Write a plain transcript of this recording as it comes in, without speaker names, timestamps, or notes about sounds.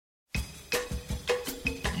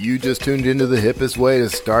You just tuned into the hippest way to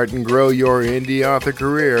start and grow your indie author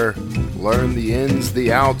career. Learn the ins,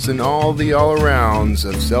 the outs, and all the all-arounds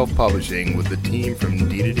of self-publishing with the team from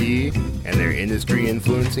D2D and their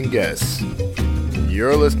industry-influencing guests.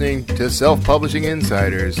 You're listening to Self-Publishing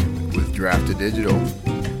Insiders with Drafted Digital.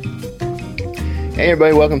 Hey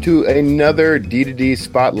everybody, welcome to another D2D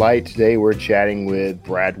Spotlight. Today we're chatting with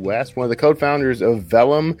Brad West, one of the co-founders of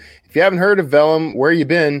Vellum. If you haven't heard of Vellum, where you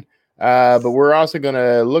been? But we're also going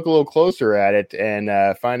to look a little closer at it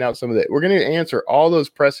and find out some of it. We're going to answer all those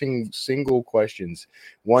pressing single questions,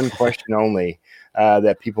 one question only,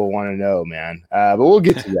 that people want to know, man. But we'll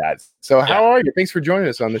get to that. So how are you? Thanks for joining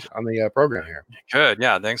us on the program here. Good.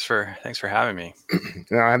 Yeah. Thanks for having me.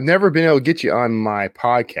 Now, I've never been able to get you on my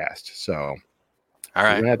podcast, so all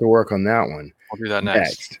right, we're going to have to work on that one. We'll do that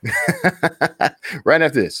next. Right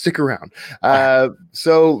after this. Stick around.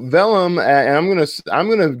 So Vellum, and I'm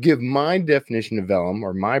gonna give my definition of Vellum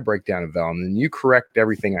or my breakdown of Vellum, and you correct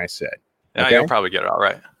everything I said. Yeah, okay? You'll probably get it all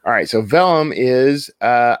right. All right. So Vellum is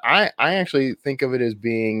I actually think of it as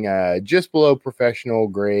being just below professional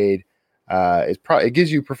grade. It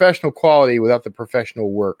gives you professional quality without the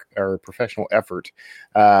professional work or professional effort.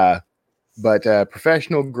 But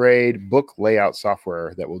professional grade book layout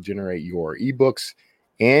software that will generate your ebooks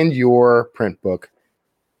and your print book,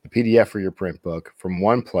 the PDF for your print book from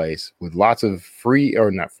one place with lots of free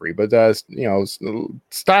or not free, but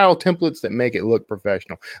style templates that make it look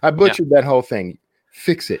professional. I butchered that whole thing.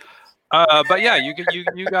 Fix it. But yeah,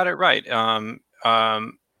 you got it right.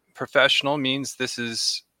 Professional means this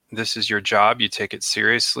is your job. You take it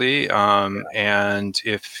seriously, and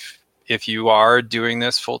if you are doing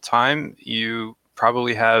this full time, you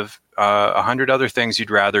probably have 100 other things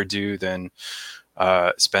you'd rather do than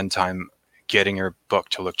spend time getting your book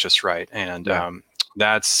to look just right. And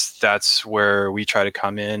that's where we try to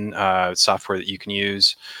come in. Software that you can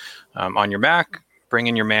use on your Mac, bring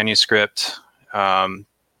in your manuscript,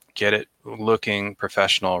 get it looking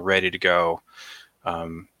professional, ready to go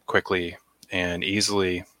quickly and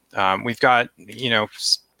easily. We've got,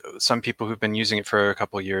 some people who've been using it for a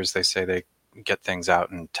couple of years, they say they get things out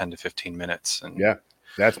in 10 to 15 minutes. And yeah,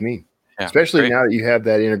 that's me. Yeah, especially now that you have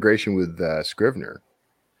that integration with Scrivener.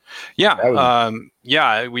 Yeah. That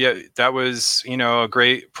was, a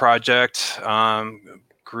great project,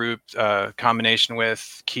 group combination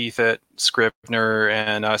with Keith at Scrivener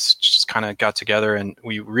and us just kind of got together and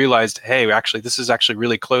we realized, hey, actually, this is actually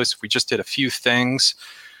really close. If we just did a few things,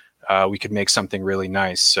 we could make something really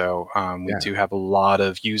nice. So we do have a lot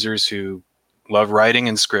of users who love writing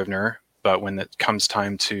in Scrivener, but when it comes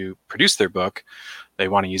time to produce their book, they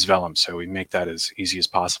want to use Vellum. So we make that as easy as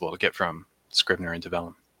possible to get from Scrivener into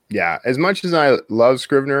Vellum. Yeah, as much as I love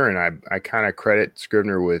Scrivener, and I kind of credit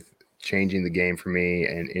Scrivener with changing the game for me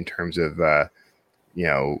and in terms of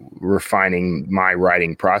refining my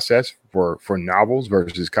writing process for novels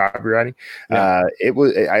versus copywriting.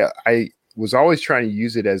 I was always trying to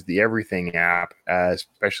use it as the everything app,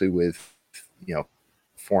 especially with,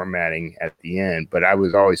 formatting at the end, but I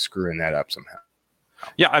was always screwing that up somehow.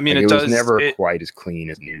 Yeah. I mean, it was never quite as clean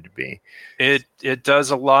as it needed to be. It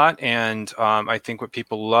does a lot. And I think what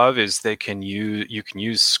people love is you can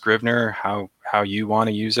use Scrivener how you want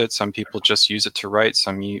to use it. Some people just use it to write.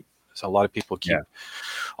 So a lot of people keep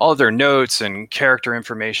all of their notes and character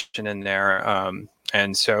information in there.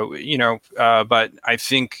 And so, but I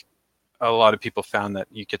think a lot of people found that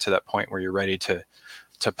you get to that point where you're ready to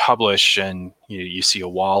publish and you see a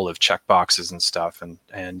wall of check boxes and stuff.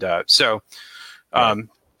 So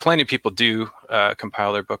plenty of people do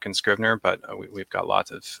compile their book in Scrivener, but we've got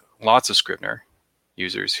lots of Scrivener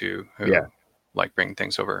users who like bringing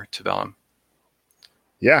things over to Vellum.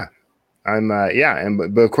 Yeah.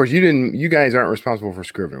 But of course you guys aren't responsible for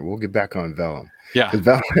Scrivener. We'll get back on Vellum. Yeah.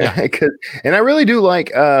 And I really do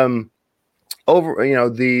like, the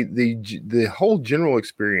whole general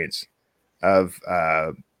experience of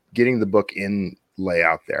getting the book in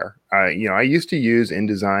layout there. I used to use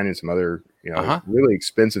InDesign and some other really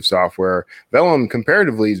expensive software. Vellum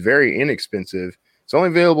comparatively is very inexpensive. It's only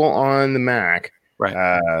available on the Mac,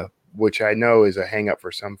 right? Which I know is a hang up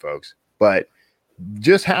for some folks. But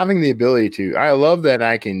just having the ability I love that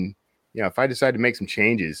I can, if I decide to make some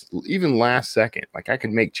changes, even last second, like I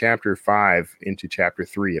could make chapter 5 into chapter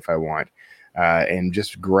 3 if I want. And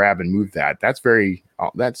just grab and move that. That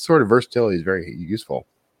sort of versatility is very useful.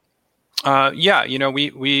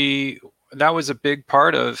 We that was a big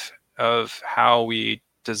part of how we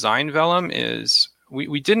designed Vellum. Is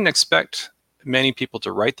we didn't expect many people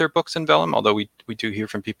to write their books in Vellum, although we do hear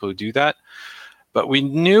from people who do that. But we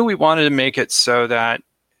knew we wanted to make it so that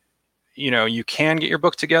you can get your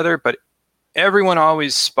book together, but everyone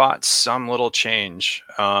always spots some little change.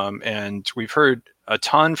 And we've heard a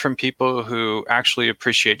ton from people who actually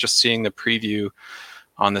appreciate just seeing the preview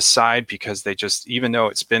on the side, because they just, even though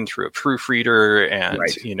it's been through a proofreader and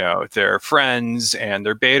right. their friends and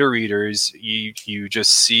their beta readers, you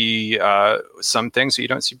just see some things that you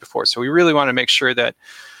don't see before. So we really want to make sure that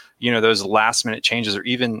those last minute changes, or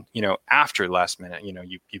even after last minute,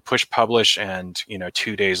 you push publish and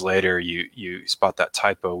 2 days later you spot that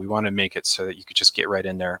typo. We want to make it so that you could just get right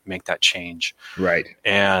in there, make that change, Right,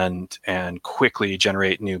 and quickly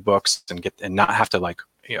generate new books and not have to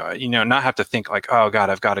not have to think like, oh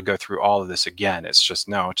God, I've got to go through all of this again. It's just,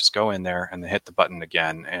 no, just go in there and then hit the button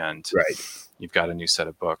again, and right. you've got a new set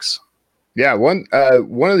of books. Yeah, one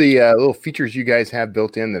of the little features you guys have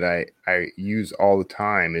built in that I use all the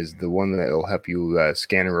time is the one that will help you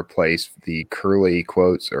scan and replace the curly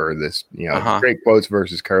quotes, or this straight quotes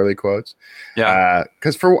versus curly quotes. Yeah,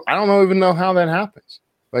 because I don't even know how that happens.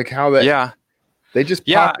 Like how that they just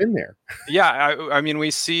pop in there. Yeah, I mean,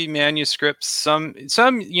 we see manuscripts. Some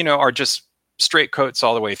are just straight quotes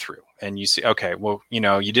all the way through, and you see, okay, well,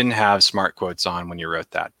 you didn't have smart quotes on when you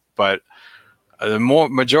wrote that, but the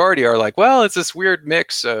majority are like, well, it's this weird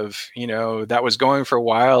mix of that was going for a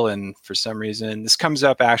while, and for some reason this comes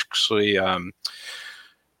up. Actually,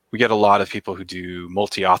 we get a lot of people who do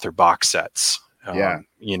multi-author box sets.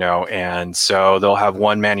 And so they'll have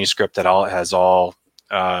one manuscript that has all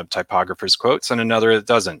typographers' quotes and another that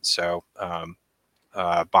doesn't. So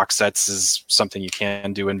box sets is something you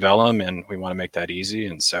can do in Vellum, and we want to make that easy.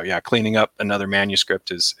 And so, cleaning up another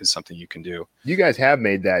manuscript is something you can do. You guys have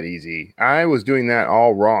made that easy. I was doing that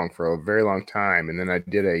all wrong for a very long time, and then I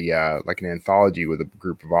did an anthology with a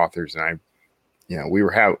group of authors, and there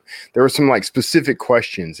were some like specific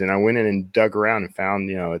questions, and I went in and dug around and found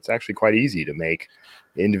it's actually quite easy to make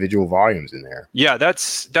individual volumes in there. Yeah,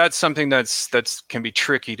 that's something that's can be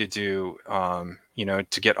tricky to do.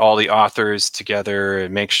 To get all the authors together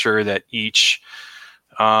and make sure that each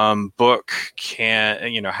book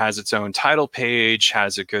has its own title page,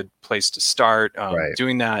 has a good place to start.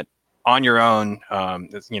 Doing that on your own,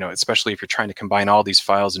 especially if you're trying to combine all these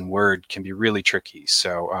files in Word, can be really tricky.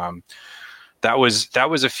 So that was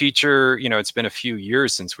a feature. It's been a few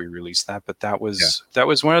years since we released that, but that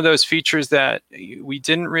was one of those features that we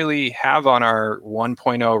didn't really have on our 1.0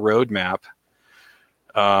 roadmap.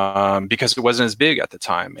 Because it wasn't as big at the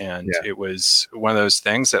time, and it was one of those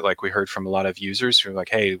things that, like, we heard from a lot of users who were like,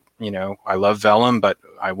 hey, I love Vellum, but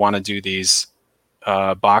I want to do these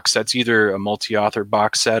box sets, either a multi-author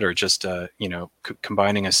box set or just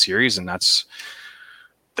combining a series, and that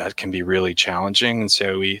can be really challenging. And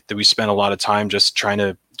so we spent a lot of time just trying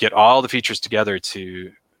to get all the features together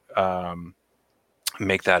to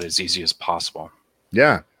make that as easy as possible.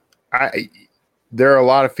 There are a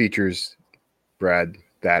lot of features, Brad,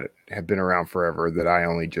 that have been around forever that I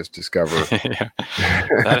only just discovered.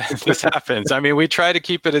 This happens. I mean, we try to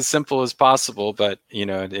keep it as simple as possible, but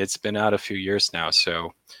it's been out a few years now.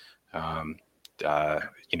 So,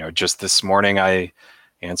 just this morning I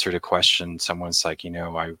answered a question. Someone's like,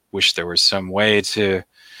 I wish there was some way to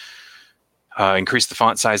increase the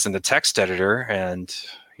font size in the text editor, and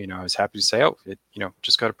I was happy to say,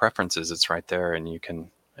 just go to preferences. It's right there, and you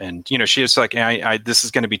can. And, she was like, this is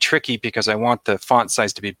going to be tricky because I want the font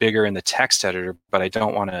size to be bigger in the text editor, but I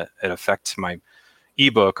don't want it affect my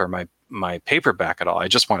ebook or my paperback at all. I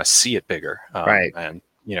just want to see it bigger. Right. And,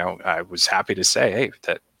 I was happy to say, hey,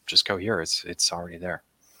 that just go here. It's already there.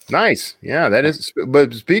 Nice. Yeah, that is.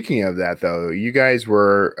 But speaking of that, though, you guys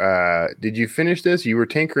were, did you finish this? You were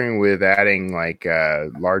tinkering with adding like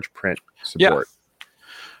large print support.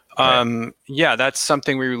 That's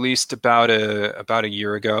something we released about a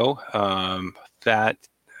year ago. That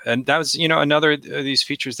was another of these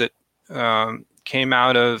features that came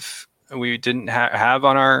out of we didn't have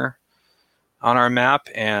on our map,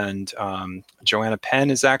 and Joanna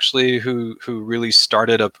Penn is actually who really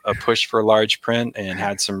started a push for large print and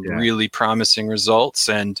had some really promising results,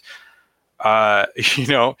 and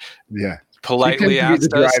politely asked the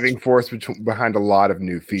driving force behind a lot of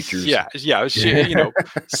new features. She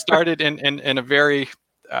started in a very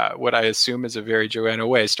what I assume is a very Joanna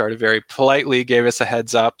way. Started very politely, gave us a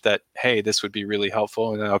heads up that, hey, this would be really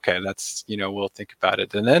helpful, and okay, that's we'll think about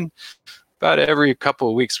it. And then about every couple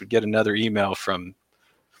of weeks we'd get another email from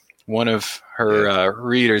one of her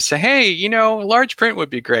readers say, hey, large print would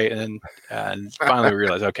be great, and finally we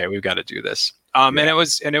realized, okay, we've got to do this. And it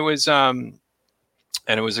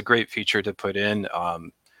was a great feature to put in.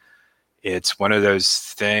 It's one of those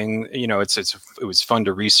things, it was fun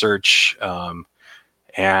to research.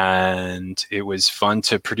 And it was fun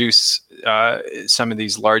to produce some of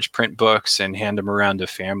these large print books and hand them around to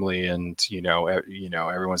family. And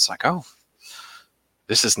everyone's like, "Oh,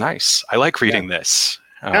 this is nice. I like reading this."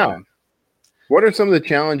 Yeah. What are some of the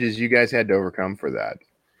challenges you guys had to overcome for that?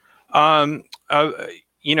 A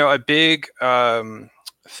big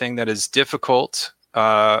thing that is difficult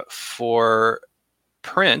for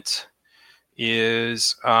print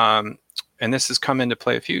is, and this has come into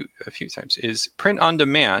play a few times, is print on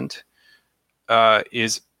demand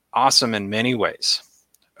is awesome in many ways.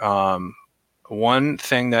 One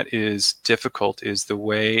thing that is difficult is the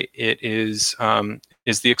way it is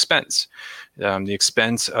the expense. The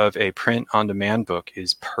expense of a print on demand book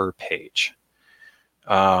is per page.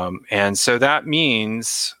 And so that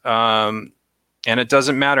means, and it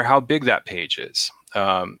doesn't matter how big that page is.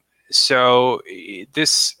 So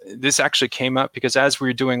this actually came up because as we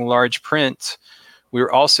were doing large print, we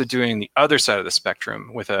were also doing the other side of the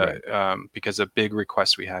spectrum with because a big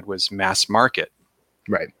request we had was mass market.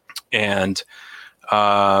 Right. And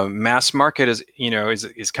mass market is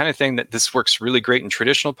kind of thing that this works really great in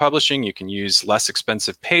traditional publishing. You can use less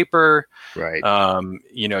expensive paper. Right.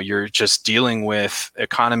 You're just dealing with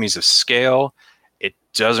economies of scale. It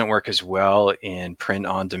doesn't work as well in print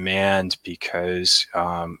on demand because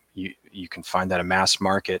you can find that a mass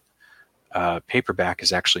market paperback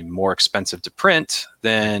is actually more expensive to print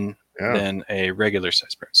than a regular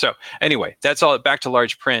size print. So anyway, that's all. Back to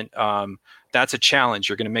large print. That's a challenge.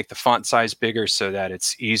 You're going to make the font size bigger so that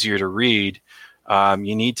it's easier to read.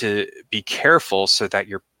 You need to be careful so that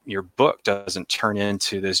your book doesn't turn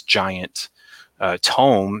into this giant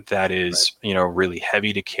tome that is really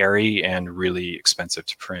heavy to carry and really expensive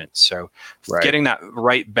to print. So getting that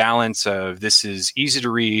right balance of this is easy to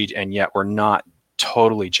read and yet we're not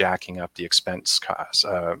totally jacking up the expense cost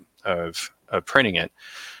of printing it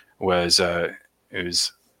was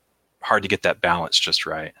hard to get that balance just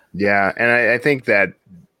right. Yeah, and I think that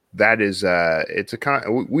is it's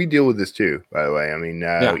we deal with this too, by the way. I mean,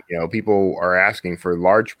 people are asking for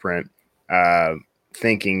large print,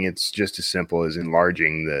 thinking it's just as simple as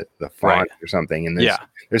enlarging the font or something. And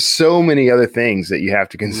there's so many other things that you have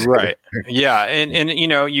to consider. Right. Yeah, and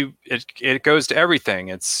it goes to everything.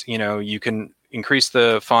 It's you can increase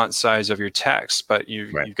the font size of your text, but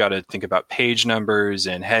you've got to think about page numbers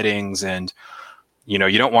and headings, and you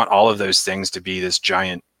don't want all of those things to be this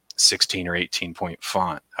giant 16 or 18 point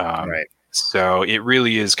font. So it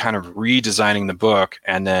really is kind of redesigning the book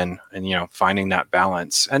and finding that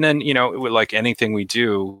balance. And then, like anything we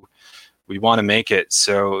do, we want to make it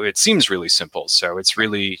so it seems really simple. So it's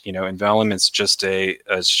really, in vellum, it's just you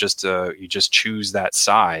just choose that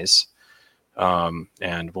size,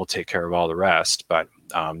 and we'll take care of all the rest. But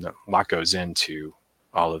a lot goes into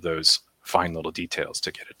all of those fine little details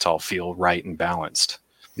to get it to all feel right and balanced.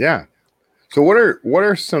 Yeah. So what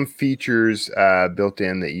are some features built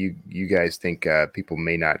in that you guys think people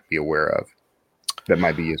may not be aware of that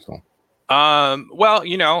might be useful? Well,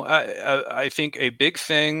 I think a big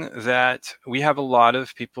thing that we have a lot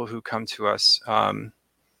of people who come to us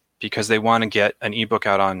because they want to get an ebook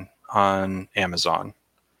out on Amazon.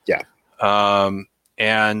 Yeah.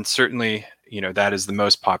 And certainly, that is the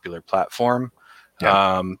most popular platform.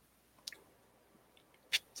 Yeah.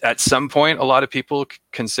 At some point, a lot of people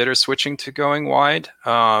consider switching to going wide.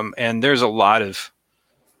 And there's a lot of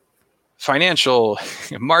financial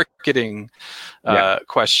marketing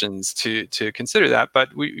questions to consider that.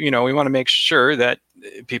 But we want to make sure that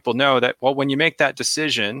people know that, well, when you make that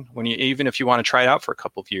decision, even if you want to try it out for a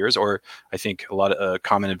couple of years, or I think a lot of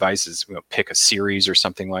common advice is pick a series or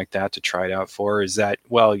something like that to try it out for, is that,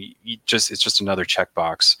 well, it's just another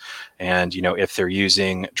checkbox. And, if they're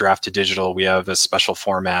using Draft to Digital, we have a special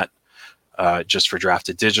format just for Draft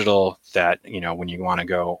to Digital that, when you want to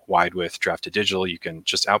go wide with Draft to Digital, you can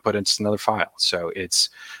just output into another file. So there's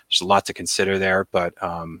a lot to consider there, but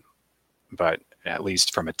at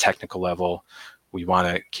least from a technical level, we want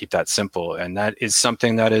to keep that simple. And that is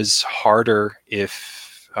something that is harder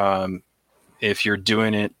if you're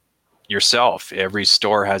doing it yourself. Every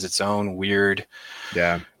store has its own weird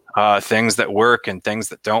things that work and things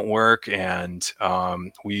that don't work. And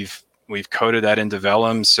we've coded that into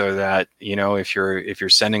vellum so that, if you're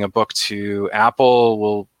sending a book to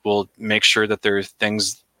Apple, we'll make sure that there's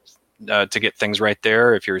things to get things right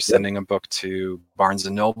there. If you're sending a book to Barnes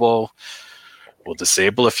and Noble, we'll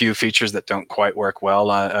disable a few features that don't quite work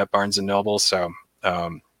well at Barnes and Noble. So we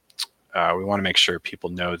want to make sure people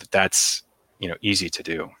know that that's easy to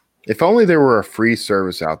do. If only there were a free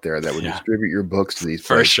service out there that would Yeah. distribute your books to these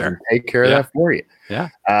For places sure. and take care of Yeah. that for you. Yeah.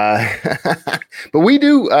 But we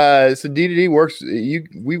do. So DDD works.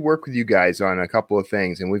 We work with you guys on a couple of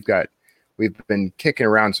things, and we've been kicking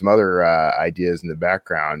around some other ideas in the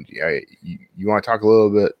background. You want to talk a little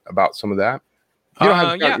bit about some of that? You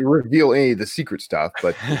don't have to reveal any of the secret stuff,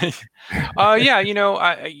 but yeah,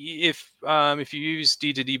 if you use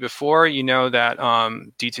D2D before, you know that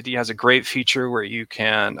D2D has a great feature where you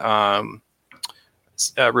can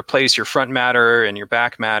replace your front matter and your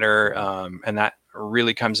back matter, and that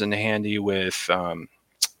really comes into handy with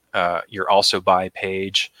your also buy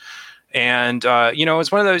page. And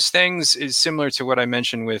it's one of those things is similar to what I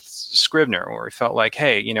mentioned with Scrivener, where we felt like,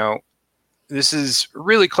 hey, this is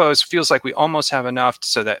really close. Feels like we almost have enough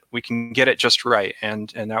so that we can get it just right. And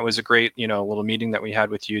that was a great, little meeting that we had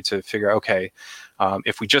with you to figure out, okay,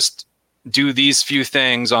 if we just do these few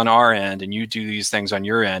things on our end and you do these things on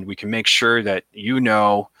your end, we can make sure that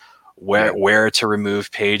where to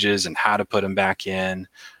remove pages and how to put them back in.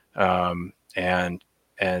 And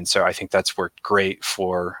so I think that's worked great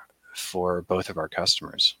for both of our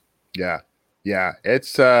customers. Yeah.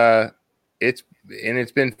 It's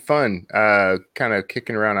been fun, kind of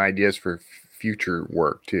kicking around ideas for future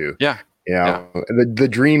work too. Yeah. The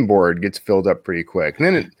dream board gets filled up pretty quick,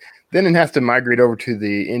 and then it has to migrate over to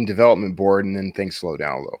the in development board, and then things slow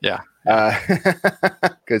down a little. Yeah.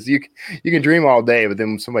 Because you can dream all day, but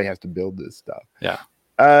then somebody has to build this stuff. Yeah.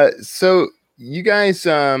 So you guys,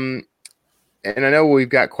 and I know we've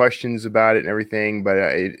got questions about it and everything, but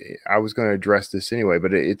I was going to address this anyway.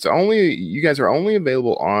 But you guys are only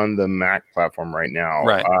available on the Mac platform right now.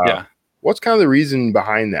 Right. Yeah. What's kind of the reason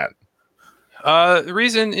behind that? The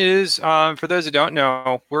reason is, for those who don't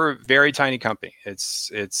know, we're a very tiny company.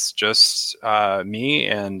 It's just me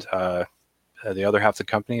and the other half of the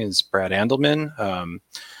company is Brad Andelman.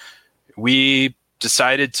 We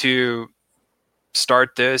decided to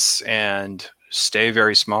start this and stay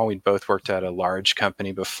very small. We'd both worked at a large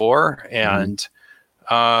company before, and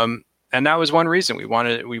that was one reason we want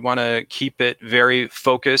to keep it very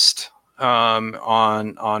focused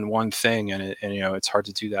on one thing, and it's hard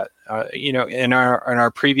to do that. In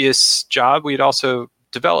our previous job, we'd also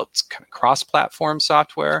developed kind of cross-platform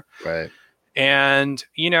software, right? And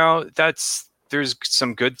there's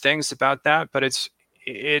some good things about that, but it's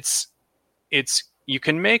you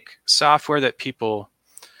can make software that people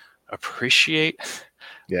appreciate,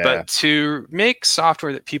 but to make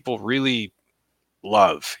software that people really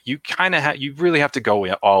love, you really have to go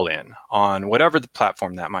all in on whatever the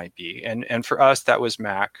platform that might be. And for us, that was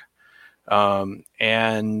Mac. And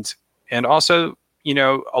also,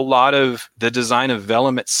 a lot of the design of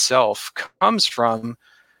Vellum itself comes from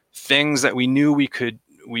things that we knew we could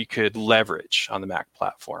leverage on the Mac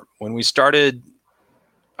platform. When we started,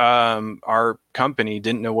 our company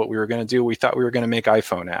didn't know what we were going to do. We thought we were going to make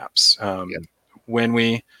iPhone apps. When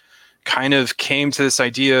we kind of came to this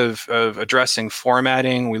idea of addressing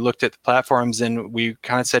formatting, we looked at the platforms and we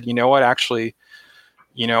kind of said, actually,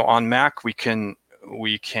 on Mac, we can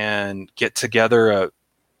get together a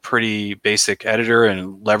pretty basic editor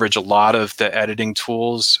and leverage a lot of the editing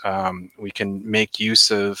tools. We can make use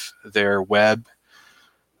of their web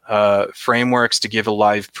frameworks to give a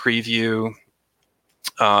live preview.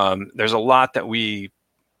 There's a lot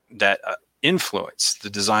that influence the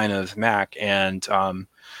design of Mac, and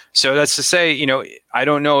so that's to say, I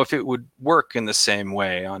don't know if it would work in the same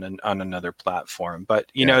way on another platform.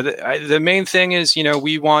 But the main thing is,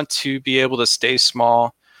 we want to be able to stay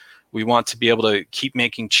small. We want to be able to keep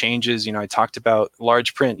making changes. I talked about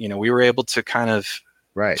large print. We were able to kind of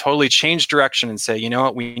totally change direction and say,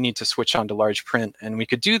 we need to switch on to large print, and we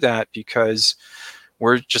could do that because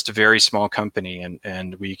we're just a very small company,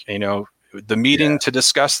 and we, the meeting to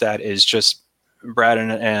discuss that is just Brad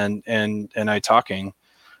and I talking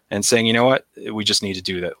and saying, we just need to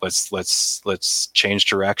do that. Let's change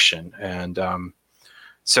direction. And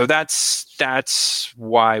so that's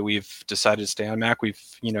why we've decided to stay on Mac.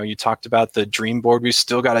 You talked about the dream board. We've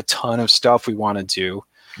still got a ton of stuff we want to do.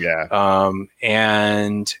 Yeah.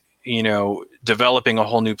 And developing a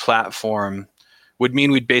whole new platform would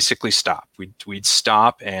mean we'd basically stop. We'd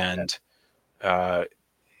stop and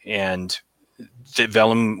the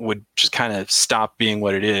Vellum would just kind of stop being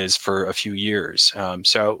what it is for a few years.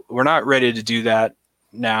 So we're not ready to do that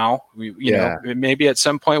now. Maybe at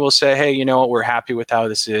some point we'll say, hey, we're happy with how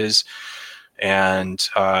this is, and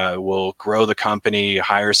we'll grow the company,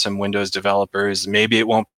 hire some Windows developers. Maybe it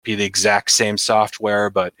won't be the exact same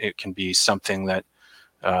software, but it can be something that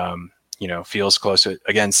feels close to,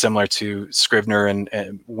 again, similar to Scrivener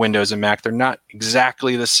and Windows and Mac. They're not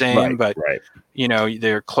exactly the same, but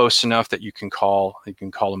they're close enough that you can call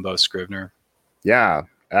them both Scrivener. Yeah.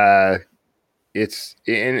 It's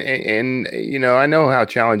and I know how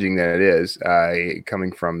challenging that it is,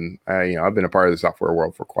 coming from I've been a part of the software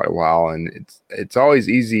world for quite a while, and it's always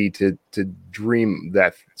easy to dream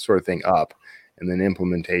that sort of thing up, and then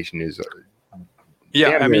implementation is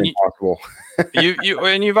impossible.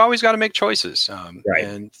 You've always got to make choices, right.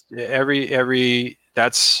 And every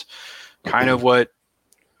that's kind of what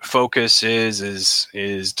focus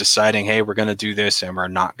is deciding, hey, we're going to do this and we're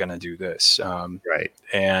not going to do this, right.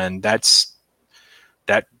 And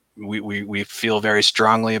that we feel very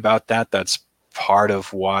strongly about that. That's part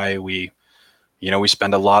of why we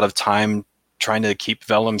spend a lot of time trying to keep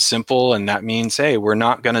Vellum simple, and that means, hey, we're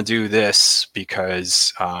not going to do this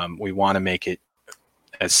because we want to make it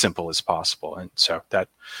as simple as possible, and so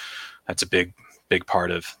that's a big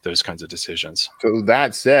part of those kinds of decisions. So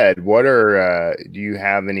that said, do you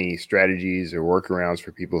have any strategies or workarounds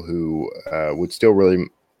for people who would still really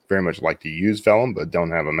very much like to use Vellum but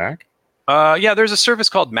don't have a Mac? Yeah, there's a service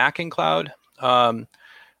called MacinCloud.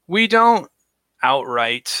 We don't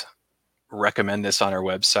outright recommend this on our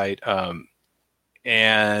website,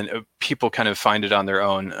 and people kind of find it on their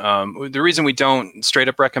own. The reason we don't straight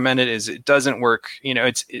up recommend it is it doesn't work.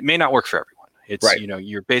 It may not work for everyone. It's right.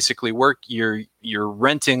 You're basically you're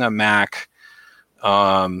renting a Mac,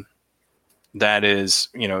 that is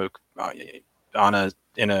in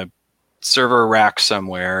a server rack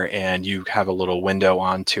somewhere, and you have a little window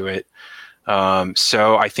onto it.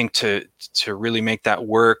 So I think to really make that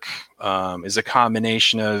work is a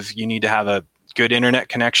combination of, you need to have a good internet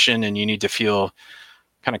connection, and you need to feel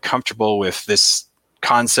kind of comfortable with this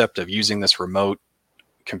concept of using this remote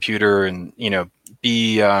computer, and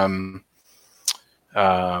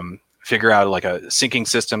figure out like a syncing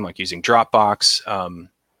system, like using Dropbox.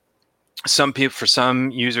 For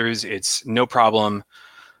some users, it's no problem.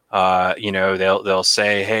 They'll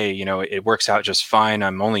say, hey, it works out just fine.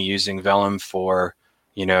 I'm only using Vellum for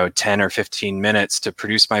 10 or 15 minutes to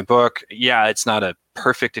produce my book. Yeah, it's not a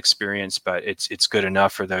perfect experience, but it's good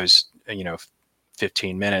enough for those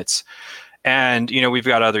 15 minutes. And we've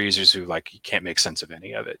got other users who you can't make sense of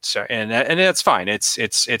any of it. So and that's fine.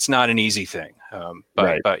 It's not an easy thing.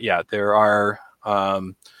 But yeah, there are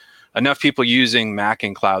enough people using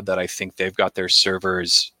MacinCloud that I think they've got their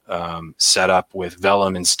servers set up with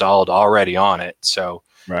Vellum installed already on it. So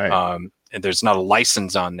and there's not a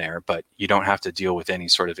license on there, but you don't have to deal with any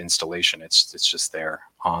sort of installation. It's just there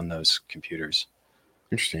on those computers.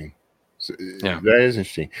 Interesting. So, yeah, that is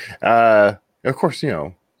interesting. Of course,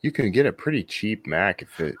 you can get a pretty cheap Mac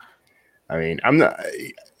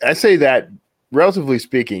I say that relatively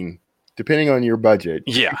speaking, depending on your budget,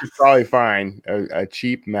 you could probably find a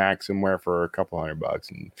cheap Mac somewhere for a couple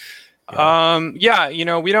 $100. And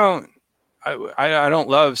we don't. I don't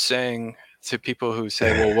love saying to people who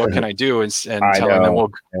say, "Well, what can I do?" and telling them, "Well,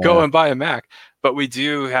 go and buy a Mac." But we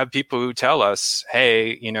do have people who tell us,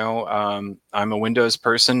 "Hey, I'm a Windows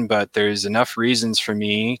person, but there's enough reasons for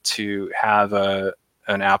me to have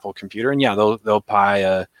an Apple computer." And yeah, they'll buy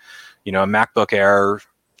a MacBook Air.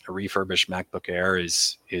 A refurbished MacBook Air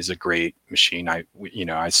is a great machine. I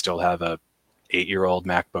still have a 8-year-old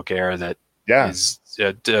MacBook Air that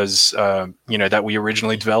that we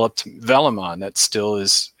originally developed Vellum on, that still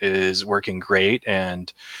is working great,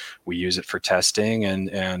 and we use it for testing,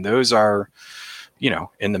 and those are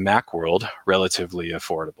in the Mac world relatively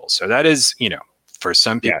affordable. So that is for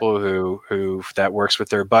some people who that works with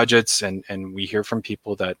their budgets, and we hear from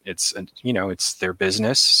people that it's their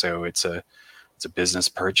business, so it's a business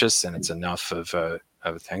purchase, and it's enough of a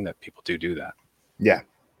thing that people do that.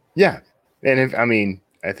 And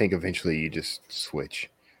I think eventually you just switch.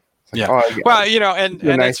 And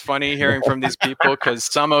it's funny hearing from these people, because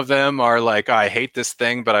some of them are like, I hate this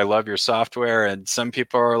thing, but I love your software. And some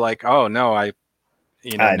people are like, oh no,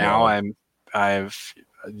 you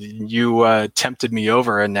tempted me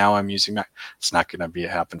over, and now I'm using Mac. It's not going to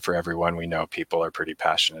happen for everyone. We know people are pretty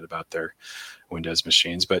passionate about their Windows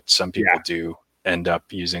machines, but some people do end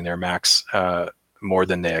up using their Macs more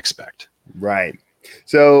than they expect. Right.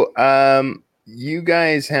 So you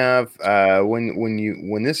guys have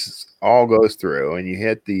when this all goes through and you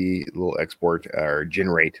hit the little export or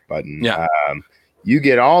generate button, you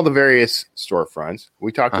get all the various storefronts.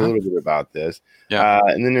 We talked a little bit about this.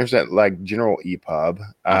 And then there's that general EPUB.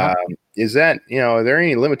 Is that, are there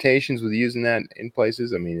any limitations with using that in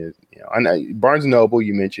places? I mean, I know Barnes & Noble,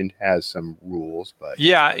 you mentioned, has some rules, but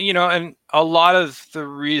and a lot of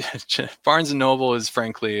the Barnes & Noble is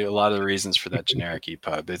frankly a lot of the reasons for that generic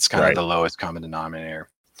EPUB. It's kind of the lowest common denominator.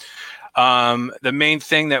 The main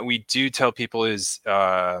thing that we do tell people is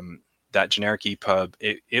that generic EPUB,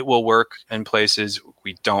 it will work in places.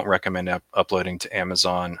 We don't recommend uploading to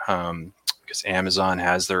Amazon because Amazon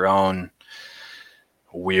has their own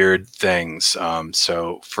weird things.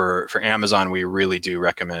 So for Amazon, we really do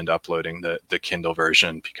recommend uploading the Kindle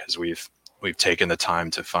version because we've taken the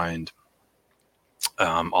time to find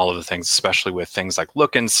all of the things, especially with things like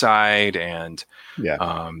Look Inside and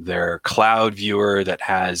their cloud viewer that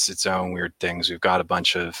has its own weird things. We've got a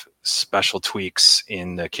bunch of special tweaks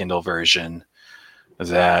in the Kindle version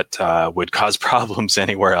that would cause problems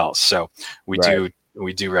anywhere else. So we do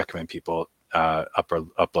recommend people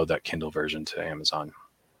upload that Kindle version to Amazon.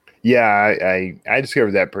 Yeah, I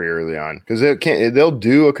discovered that pretty early on because they'll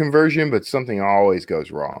do a conversion, but something always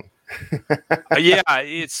goes wrong. Yeah,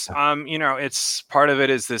 it's it's part of it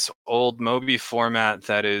is this old Mobi format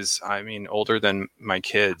that is, I mean, older than my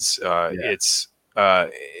kids.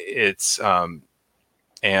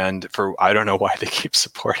 And for I don't know why they keep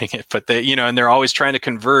supporting it, but they and they're always trying to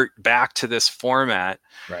convert back to this format,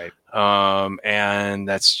 right? And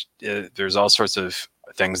that's there's all sorts of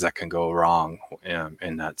things that can go wrong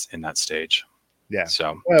in that stage. Yeah.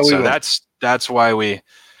 So that's why we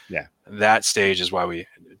that stage is why we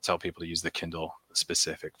tell people to use the Kindle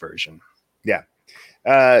specific version. Yeah.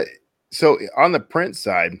 So on the print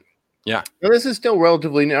side, this is still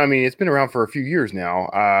relatively new. I mean, it's been around for a few years now.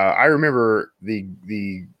 I remember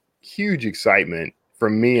the huge excitement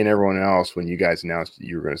from me and everyone else when you guys announced that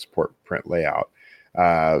you were going to support print layout.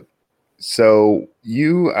 So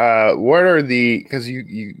you, what are because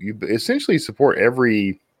you essentially support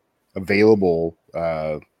every available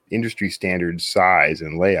industry standard size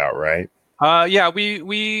and layout, right?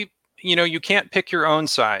 We you can't pick your own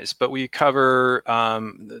size, but we cover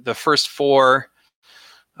the first four.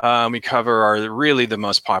 We cover are really the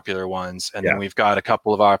most popular ones, and then we've got a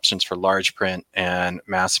couple of options for large print and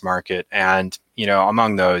mass market. And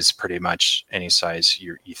among those, pretty much any size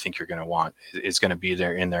you think you're going to want is going to be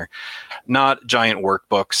there in there. Not giant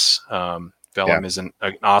workbooks. Vellum is an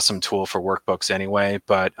awesome tool for workbooks anyway,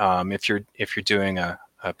 but if you're doing a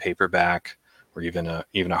paperback or even a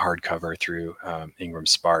hardcover through Ingram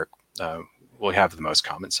Spark, we'll have the most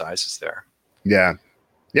common sizes there.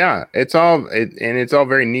 Yeah, it's all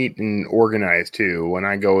very neat and organized too. When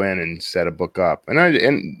I go in and set a book up,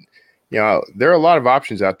 and there are a lot of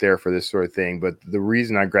options out there for this sort of thing. But the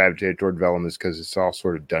reason I gravitated toward Vellum is because it's all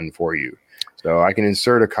sort of done for you. So I can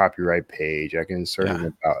insert a copyright page, I can insert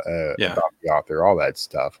about the author, all that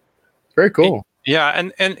stuff. Very cool. Yeah,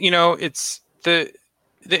 and it's the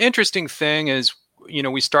interesting thing is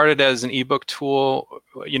we started as an ebook tool.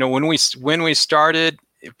 When we started,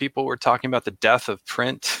 people were talking about the death of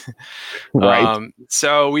print. Right.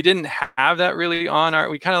 So we didn't have that really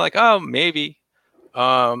on we kind of like, oh, maybe.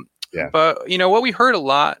 But what we heard a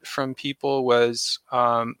lot from people was,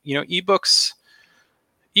 ebooks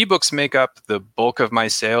make up the bulk of my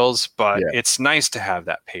sales, but it's nice to have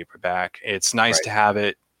that paperback. It's nice to have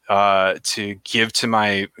it to give to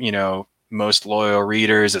my, most loyal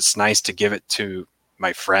readers. It's nice to give it to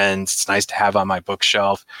my friends. It's nice to have on my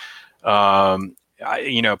bookshelf.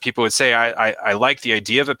 People would say, I like the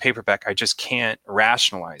idea of a paperback. I just can't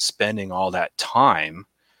rationalize spending all that time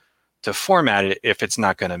to format it if it's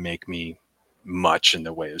not going to make me much in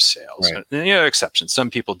the way of sales. Right. And, exceptions. Some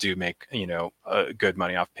people do make, good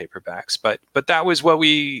money off paperbacks, but that was what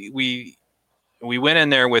we went in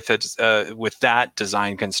there with that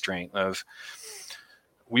design constraint of,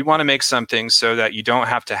 we want to make something so that you don't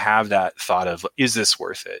have to have that thought of, is this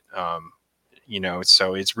worth it?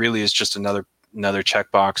 So it's really is just another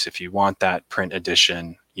checkbox. If you want that print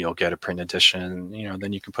edition, you'll get a print edition,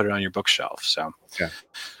 then you can put it on your bookshelf. So,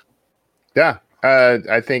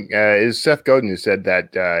 I think it was Seth Godin who said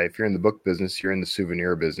that if you're in the book business, you're in the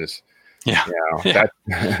souvenir business.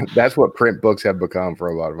 That's what print books have become for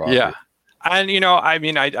a lot of authors. Yeah. And,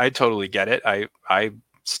 I totally get it. I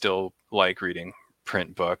still like reading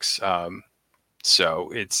print books.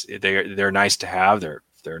 So they're nice to have.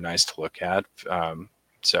 They're nice to look at.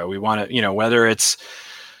 So we want to, whether it's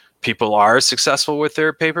people are successful with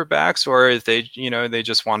their paperbacks or if they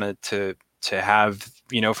just wanted to have,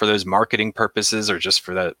 for those marketing purposes or just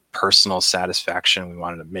for that personal satisfaction, we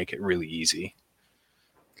wanted to make it really easy.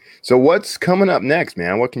 So what's coming up next,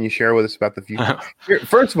 man? What can you share with us about the future?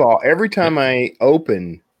 First of all, every time I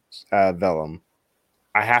open Vellum,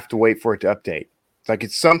 I have to wait for it to update. It's like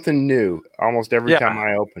it's something new almost every time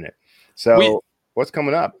I open it. So what's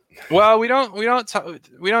coming up? Well, we don't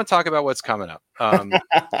talk about what's coming up.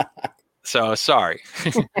 So sorry.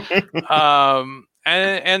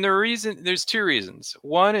 And the reason, there's two reasons.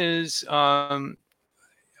 One is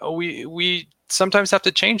we sometimes have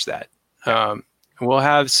to change that. we'll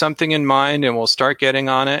have something in mind, and we'll start getting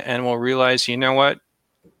on it, and we'll realize, you know what,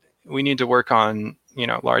 we need to work on,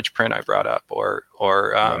 large print I brought up, or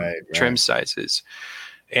trim sizes.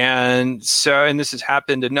 And so, and this has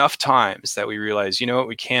happened enough times that we realize,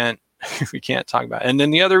 we can't talk about it. And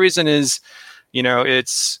then the other reason is, you're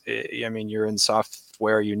in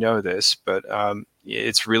software, this, but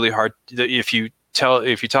it's really hard. If you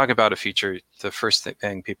talk about a feature, the first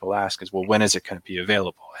thing people ask is, well, when is it going to be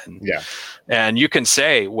available? And you can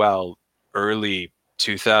say, well, early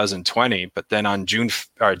 2020, but then on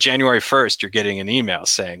January 1st, you're getting an email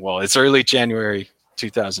saying, well, it's early January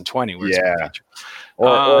 2020.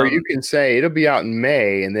 Or you can say it'll be out in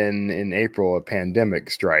May, and then in April a pandemic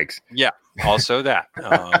strikes. Yeah, also that.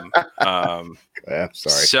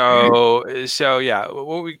 Sorry. So yeah,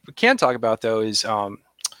 what we can talk about though is,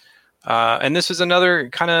 and this is another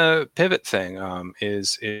kind of pivot thing,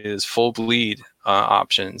 is full bleed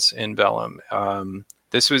options in Vellum.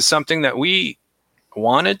 This was something that we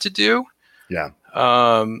wanted to do. Yeah.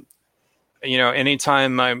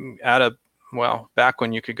 Anytime I'm back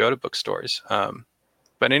when you could go to bookstores.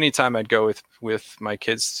 But anytime I'd go with my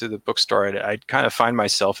kids to the bookstore, I'd kind of find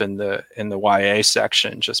myself in the YA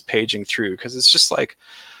section, just paging through, because it's just like,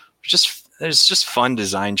 there's just fun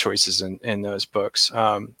design choices in those books.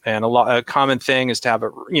 And a common thing is to have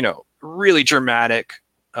a really dramatic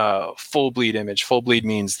full bleed image. Full bleed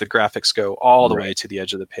means the graphics go all the way to the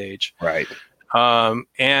edge of the page. Right.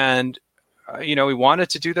 And we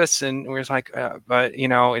wanted to do this, and we were like, but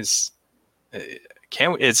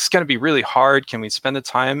it's going to be really hard. Can we spend the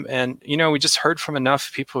time? And, we just heard from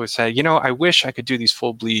enough people who say, I wish I could do these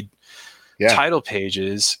full bleed title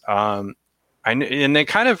pages. And they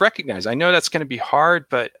kind of recognize, I know that's going to be hard,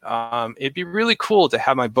 but it'd be really cool to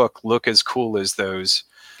have my book look as cool as those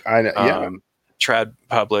trad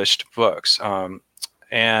published books.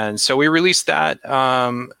 And so we released that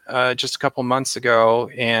just a couple months ago,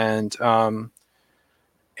 and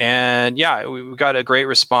we got a great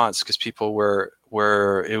response, because people were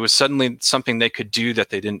it was suddenly something they could do that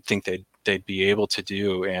they didn't think they'd be able to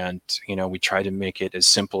do. And we try to make it as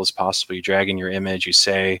simple as possible. You drag in your image, you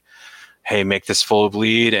say, hey, make this full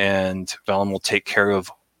bleed, and Vellum will take care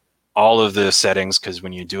of all of the settings, because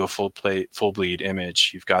when you do a full bleed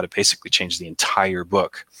image, you've got to basically change the entire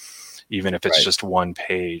book, even if it's just one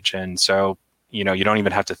page. And so you don't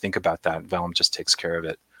even have to think about that. Vellum just takes care of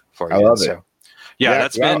it for you. I love it.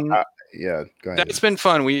 That's been go ahead. That's been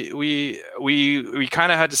fun. We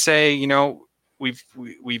kind of had to say,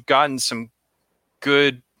 we've gotten some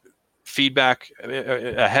good feedback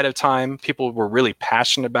ahead of time. People were really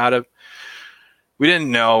passionate about it. We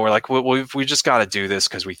didn't know. We're like, we just got to do this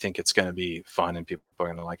because we think it's going to be fun and people are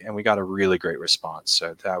going to like it. And we got a really great response.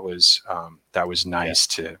 So that was nice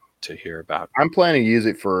to hear about. I'm planning to use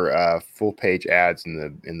it for full page ads in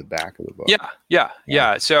the back of the book.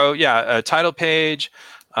 Yeah. So a title page,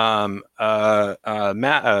 an ad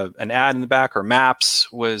in the back, or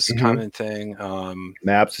maps was a common thing.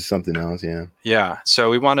 Maps is something else. Yeah.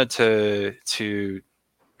 So we wanted to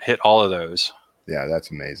hit all of those. Yeah,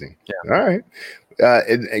 that's amazing. Yeah. All right.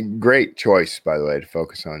 A great choice, by the way, to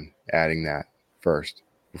focus on adding that first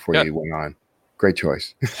before you went on. Great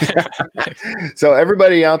choice. So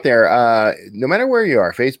everybody out there, no matter where you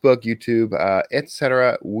are, Facebook, YouTube,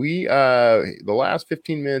 etc., we the last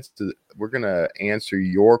 15 minutes, we're going to answer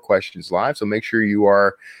your questions live. So make sure you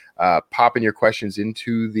are popping your questions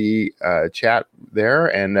into the chat there,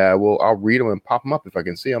 and I'll read them and pop them up if I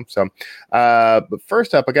can see them. So, but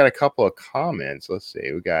first up, I got a couple of comments. Let's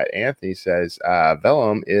see. We got Anthony says,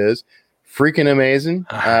 Vellum is freaking amazing.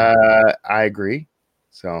 I agree.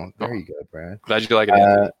 So there you go, Brad. Glad you like it,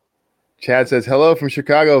 Anthony. Chad says, hello from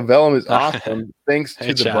Chicago. Vellum is awesome. Thanks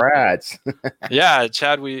to the Brads. Yeah,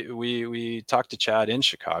 Chad, we talked to Chad in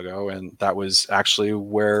Chicago, and that was actually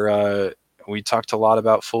where we talked a lot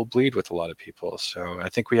about full bleed with a lot of people. So I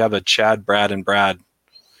think we have a Chad, Brad, and Brad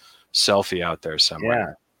selfie out there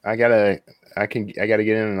somewhere. Yeah, I gotta get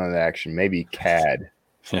in on that action. Maybe CAD.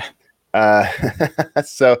 Yeah.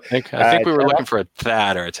 So I think we were looking for a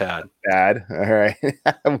Thad or a Tad. Thad. All right.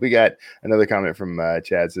 We got another comment from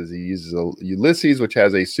Chad. Says he uses a Ulysses, which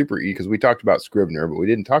has a super because we talked about Scrivener, but we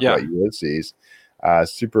didn't talk about Ulysses.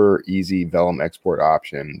 Super easy Vellum export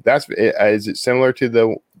option. Is it similar to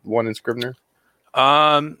the one in Scrivener?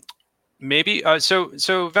 Maybe. So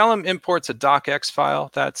Vellum imports a docx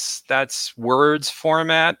file. That's words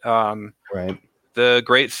format. Right. The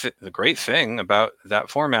great thing about that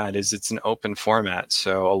format is it's an open format.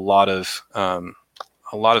 So a lot of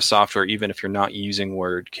software, even if you're not using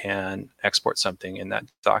Word, can export something in that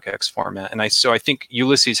docx format. And I think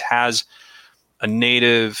Ulysses has a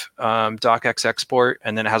native docx export,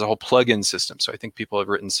 and then it has a whole plugin system. So I think people have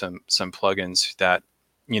written some plugins that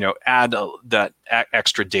add that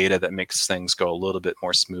extra data that makes things go a little bit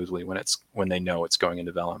more smoothly when they know it's going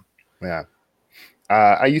into Vellum. Yeah.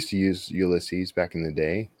 I used to use Ulysses back in the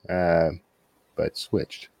day, but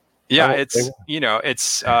switched. Yeah, it's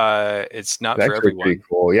not for everyone. Pretty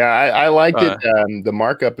cool. Yeah, I liked it. The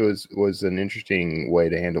markup was an interesting way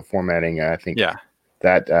to handle formatting. I think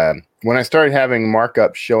that when I started having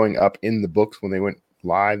markup showing up in the books when they went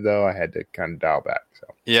live, though, I had to kind of dial back. So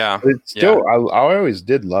yeah, but it's still I always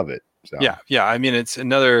did love it. So. Yeah. I mean, it's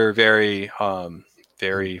another very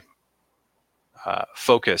very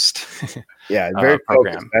focused very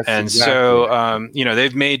program. Focused. And exactly so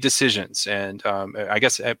they've made decisions, and I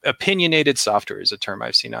guess opinionated software is a term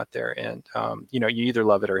I've seen out there, and you either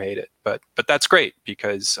love it or hate it, but that's great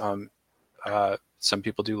because some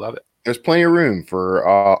people do love it. There's plenty of room for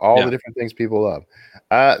all the different things people love.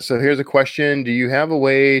 So here's a question: do you have a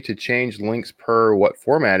way to change links per what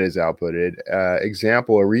format is outputted?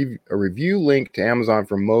 Example: a review link to Amazon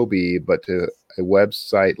from Mobi, but to a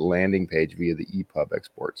website landing page via the EPUB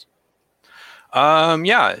exports.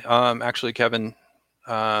 Actually, Kevin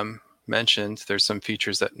mentioned there's some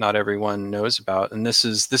features that not everyone knows about, and this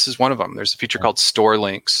is one of them. There's a feature called store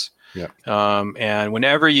links. Yeah. And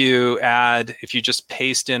whenever if you just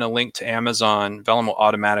paste in a link to Amazon, Vellum will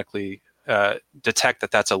automatically detect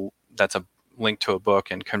that that's a link to a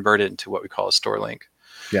book and convert it into what we call a store link.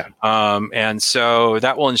 Yeah. And so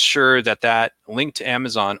that will ensure that link to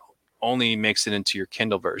Amazon only makes it into your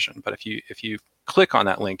Kindle version. But if you click on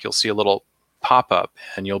that link, you'll see a little pop-up,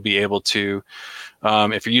 and you'll be able to,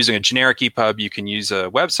 if you're using a generic EPUB, you can use a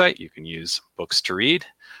website, you can use Books to Read.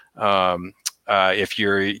 If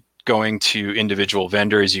you're going to individual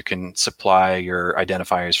vendors, you can supply your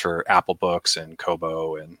identifiers for Apple Books and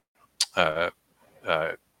Kobo and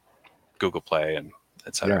Google Play and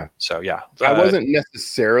etc. Yeah. So I wasn't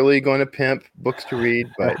necessarily going to pimp Books to Read,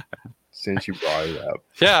 but since you brought it up,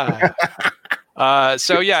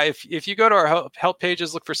 if you go to our help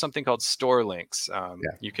pages, look for something called store links.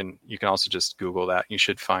 You can also just Google that. You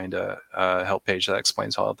should find a help page that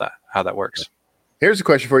explains all of that, how that works. Here's a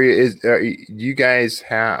question for you: is you guys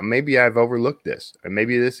have, maybe I've overlooked this, or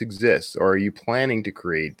maybe this exists, or are you planning to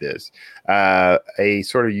create this, a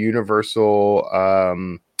sort of universal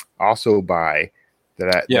also buy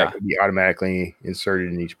that can be automatically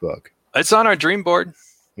inserted in each book? It's on our dream board.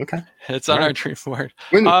 Okay. It's on our dream board.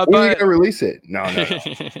 When are you going to release it? No.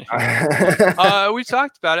 We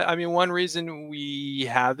talked about it. I mean, one reason we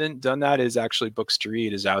haven't done that is actually Books to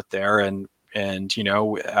Read is out there, and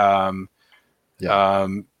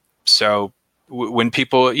so when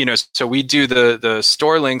people, so we do the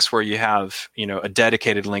store links where you have, a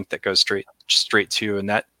dedicated link that goes straight to, and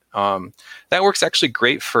that works actually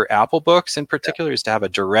great for Apple Books in particular, is to have a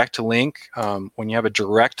direct link. When you have a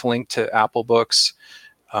direct link to Apple Books,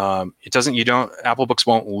 Apple Books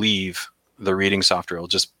won't leave the reading software. It'll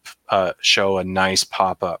just show a nice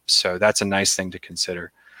pop-up. So that's a nice thing to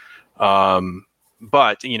consider.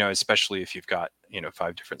 But, especially if you've got,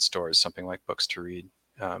 5 different stores, something like Books to Read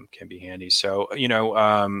can be handy. So,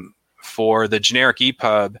 for the generic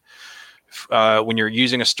EPUB, when you're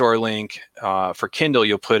using a store link for Kindle,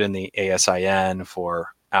 you'll put in the ASIN.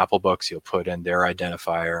 For Apple Books, you'll put in their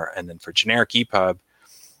identifier. And then for generic EPUB,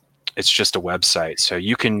 it's just a website. So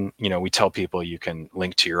you can, we tell people you can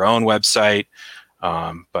link to your own website.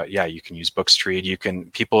 But you can use Books to Read.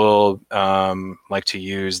 People like to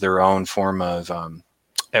use their own form of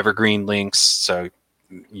evergreen links. So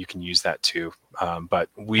you can use that too. But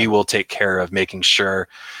we will take care of making sure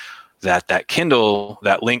that Kindle,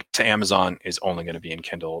 that link to Amazon is only going to be in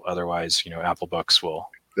Kindle. Otherwise, Apple Books will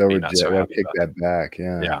kick that back.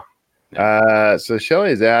 Yeah. So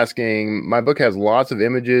Shelley is asking, my book has lots of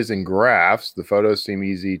images and graphs. The photos seem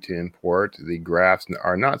easy to import. The graphs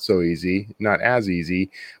are not as easy.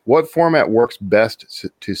 What format works best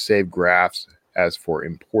to save graphs as for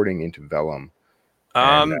importing into Vellum?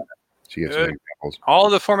 She gives some examples. All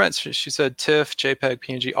of the formats, she said TIFF, JPEG,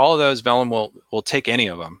 PNG, all of those, Vellum will take any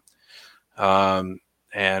of them.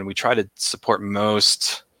 And we try to support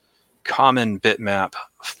most common bitmap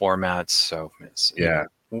formats. So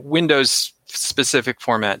Windows specific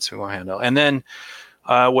formats we will handle. And then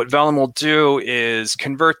what Vellum will do is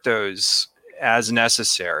convert those as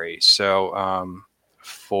necessary. So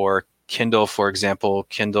for Kindle, for example,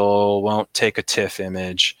 Kindle won't take a TIFF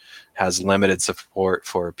image, has limited support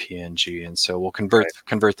for PNG. And so we'll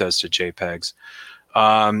convert those to JPEGs.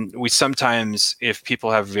 We sometimes, if people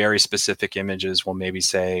have very specific images, we'll maybe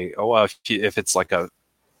say, if it's like a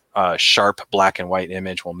sharp black and white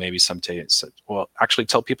image, well, maybe actually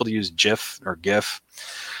tell people to use GIF or GIF,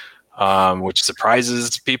 which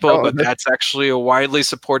surprises people, but that's actually a widely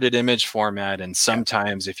supported image format. And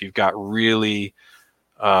sometimes if you've got really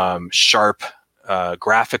sharp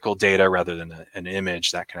graphical data rather than an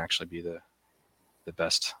image, that can actually be the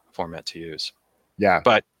best format to use. Yeah.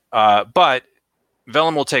 But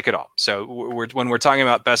Vellum will take it all. So when we're talking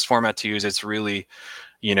about best format to use, it's really,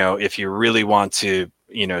 if you really want to,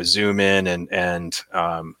 zoom in and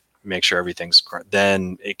make sure everything's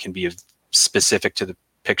then it can be specific to the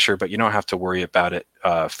picture, but you don't have to worry about it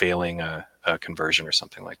failing a conversion or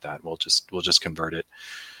something like that. We'll just convert it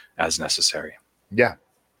as necessary. Yeah.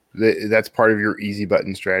 That's part of your easy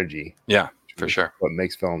button strategy. Yeah, for sure. What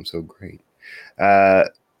makes Vellum so great.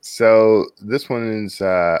 So this one is,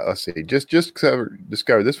 let's see, just discovered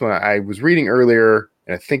this one. I was reading earlier,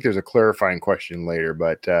 and I think there's a clarifying question later,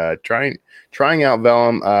 but trying out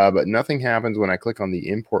Vellum, but nothing happens when I click on the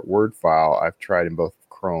import Word file. I've tried in both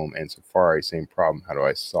Chrome and Safari, same problem. How do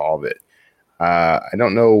I solve it? I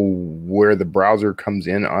don't know where the browser comes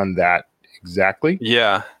in on that exactly.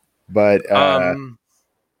 Yeah. But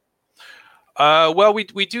well,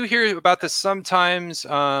 we do hear about this sometimes.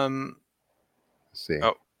 Let's see.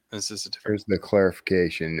 Oh, this is a different. Here's the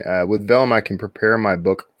clarification. With Vellum, I can prepare my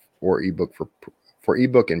book for ebook for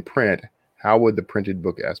ebook and print. How would the printed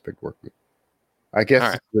book aspect work? I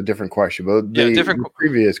guess it's a different question, but the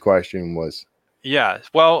previous question was. Yeah.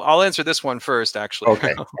 Well, I'll answer this one first, actually.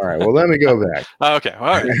 Okay. All right. Well, let me go back. Okay. All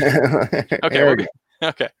right. Okay.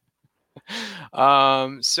 Okay.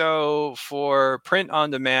 So for print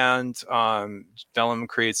on demand, Vellum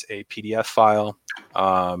creates a PDF file.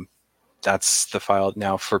 That's the file.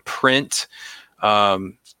 Now for print,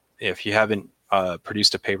 if you haven't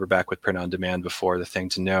produced a paperback with print on demand before, the thing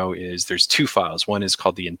to know is there's two files. One is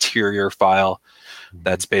called the interior file.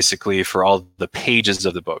 That's basically for all the pages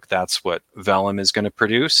of the book. That's what Vellum is going to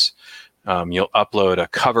produce. You'll upload a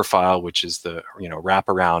cover file, which is the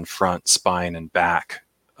wraparound front, spine, and back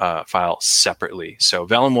file separately. So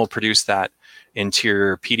Vellum will produce that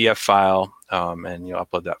interior PDF file, and you'll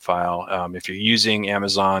upload that file. If you're using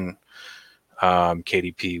Amazon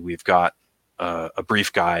KDP, we've got a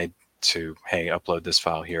brief guide to, hey, upload this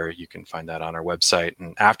file here. You can find that on our website.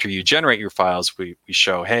 And after you generate your files, we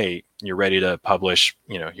show, hey, you're ready to publish.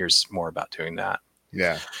 Here's more about doing that.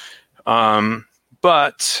 Yeah.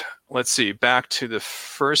 But let's see, back to the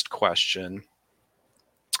first question.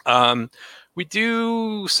 We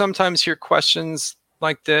do sometimes hear questions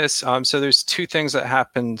like this. So there's two things that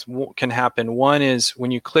can happen. One is when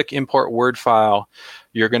you click import Word file,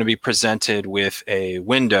 you're going to be presented with a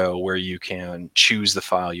window where you can choose the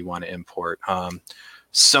file you want to import.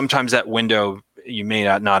 Sometimes that window, you may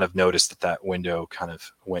not have noticed that window kind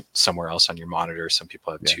of went somewhere else on your monitor. Some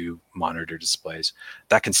people have two monitor displays.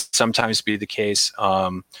 That can sometimes be the case.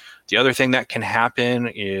 The other thing that can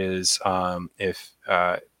happen is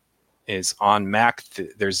is on Mac,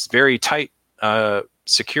 there's very tight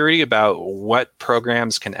security about what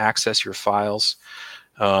programs can access your files,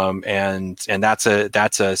 and that's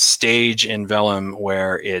a stage in Vellum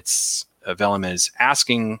where Vellum is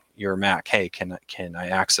asking your Mac, hey, can I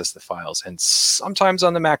access the files? And sometimes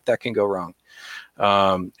on the Mac that can go wrong,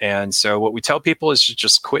 and so what we tell people is to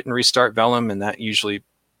just quit and restart Vellum, and that usually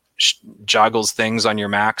joggles things on your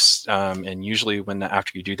Macs, and usually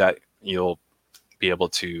after you do that, you'll be able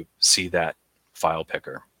to see that file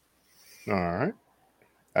picker. All right.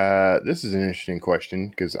 This is an interesting question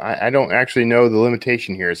because I don't actually know the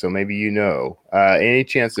limitation here, so maybe any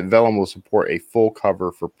chance that Vellum will support a full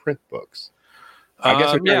cover for print books? I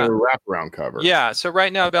guess it's a wraparound cover. Yeah, so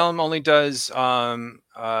right now Vellum only does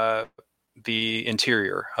the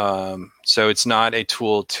interior, so it's not a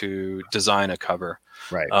tool to design a cover.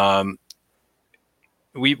 Right.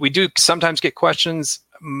 We do sometimes get questions.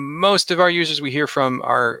 Most of our users we hear from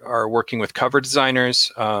are working with cover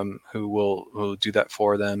designers who will do that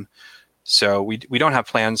for them. So we don't have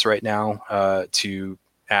plans right now to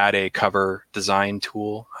add a cover design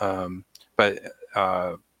tool, but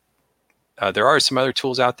there are some other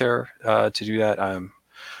tools out there to do that.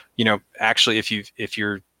 Actually, if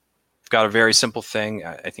you've got a very simple thing,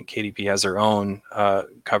 I think KDP has their own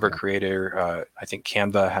cover creator. I think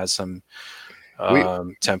Canva has some.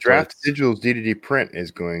 Draft Digital's D2D print is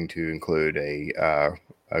going to include a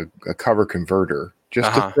cover converter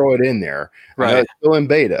just to throw it in there. Right, it's still in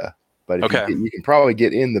beta, but you can probably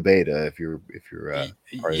get in the beta if you're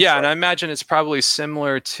and I imagine it's probably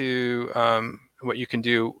similar to what you can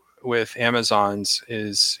do with Amazon's.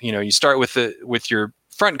 Is you start with your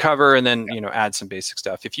front cover and then add some basic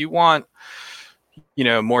stuff. If you want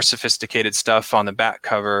more sophisticated stuff on the back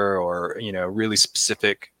cover, or really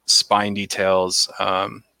specific spine details,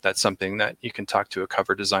 that's something that you can talk to a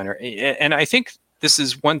cover designer. And I think this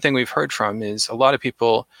is one thing we've heard from, is a lot of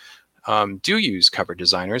people do use cover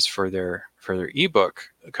designers for their ebook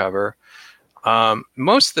cover.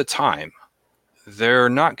 Most of the time, they're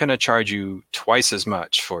not going to charge you twice as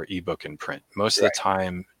much for ebook and print. Most of the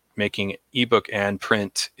time, making ebook and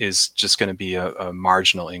print is just going to be a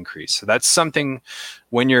marginal increase. So that's something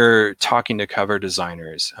when you're talking to cover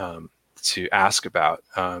designers to ask about,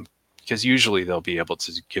 because usually they'll be able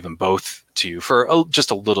to give them both to you for just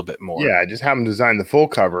a little bit more. Yeah, just have them design the full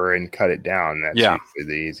cover and cut it down. That's usually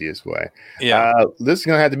the easiest way. Yeah. This is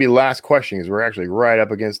going to have to be the last question, because we're actually right up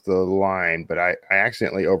against the line, but I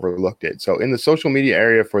accidentally overlooked it. So in the social media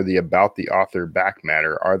area for the About the Author back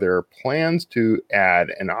matter, are there plans to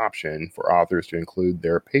add an option for authors to include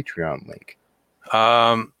their Patreon link?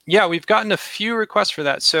 Yeah, we've gotten a few requests for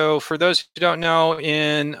that. So for those who don't know,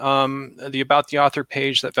 in the About the Author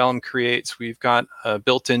page that Vellum creates, we've got a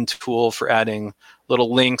built-in tool for adding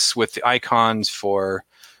little links with the icons for,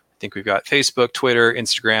 I think we've got Facebook, Twitter,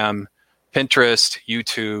 Instagram, Pinterest,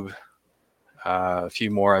 YouTube, a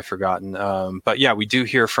few more I've forgotten. But yeah, we do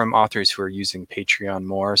hear from authors who are using Patreon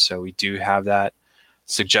more. So we do have that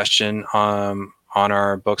suggestion on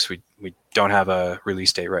our books. We don't have a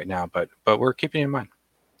release date right now, but we're keeping it in mind.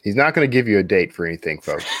 He's not going to give you a date for anything,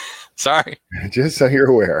 folks. Sorry. Just so you're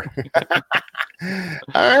aware.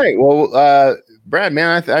 All right. Well, Brad,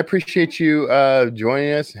 man, I appreciate you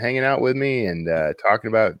joining us, hanging out with me, and talking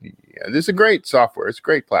about this is a great software. It's a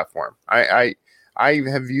great platform. I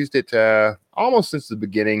have used it almost since the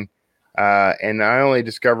beginning, and I only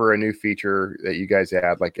discover a new feature that you guys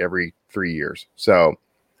add like every 3 years. So,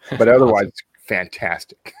 but otherwise, it's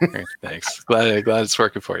fantastic. Thanks. Glad it's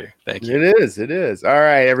working for you. Thank you. It is. All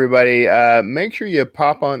right, everybody. Make sure you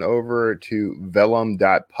pop on over to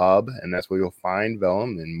vellum.pub, and that's where you'll find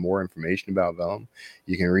Vellum and more information about Vellum.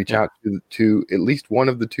 You can reach out to at least one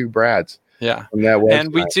of the two Brads. Yeah. From that website.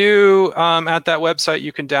 And we do, at that website,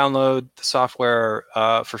 you can download the software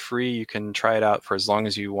for free. You can try it out for as long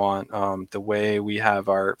as you want. The way we have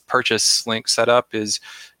our purchase link set up is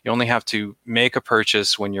you only have to make a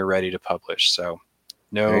purchase when you're ready to publish. So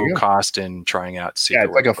no cost in trying out to see if it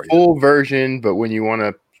it's like a full version, but when you want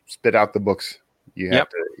to spit out the books, you have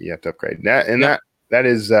to upgrade. That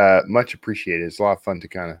is much appreciated. It's a lot of fun to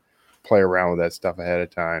kind of play around with that stuff ahead of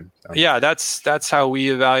time. So. Yeah, that's how we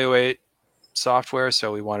evaluate software.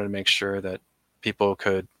 So we wanted to make sure that people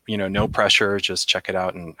could, no pressure, just check it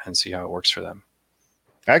out and see how it works for them.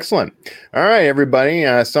 Excellent. All right, everybody.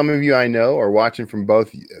 Some of you I know are watching from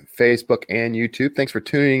both Facebook and YouTube. Thanks for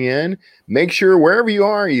tuning in. Make sure wherever you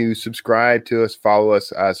are, you subscribe to us, follow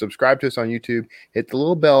us, subscribe to us on YouTube. Hit the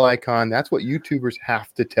little bell icon. That's what YouTubers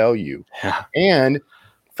have to tell you. Yeah. And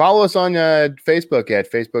follow us on Facebook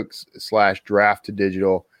at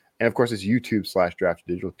Facebook/Draft2Digital. And of course, it's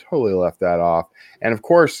YouTube/Draft2Digital. Totally left that off. And of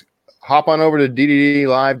course, hop on over to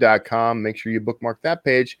dddlive.com. Make sure you bookmark that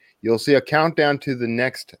page. You'll see a countdown to the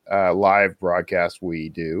next live broadcast we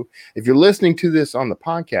do. If you're listening to this on the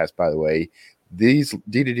podcast, by the way, these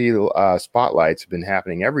DDD spotlights have been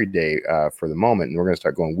happening every day for the moment, and we're going to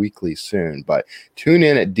start going weekly soon. But tune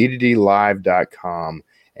in at dddlive.com,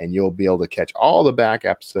 and you'll be able to catch all the back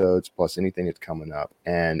episodes plus anything that's coming up.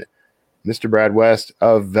 And Mr. Brad West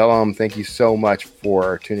of Vellum, thank you so much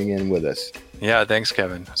for tuning in with us. Yeah, thanks,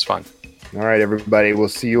 Kevin. It's fun. All right, everybody. We'll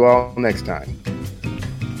see you all next time.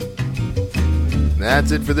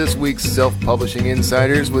 That's it for this week's Self-Publishing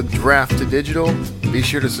Insiders with Draft2Digital. Be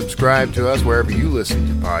sure to subscribe to us wherever you listen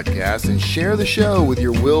to podcasts and share the show with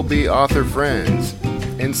your will-be author friends.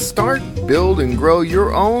 And start, build, and grow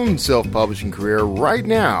your own self-publishing career right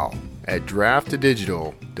now at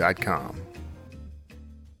Draft2Digital.com.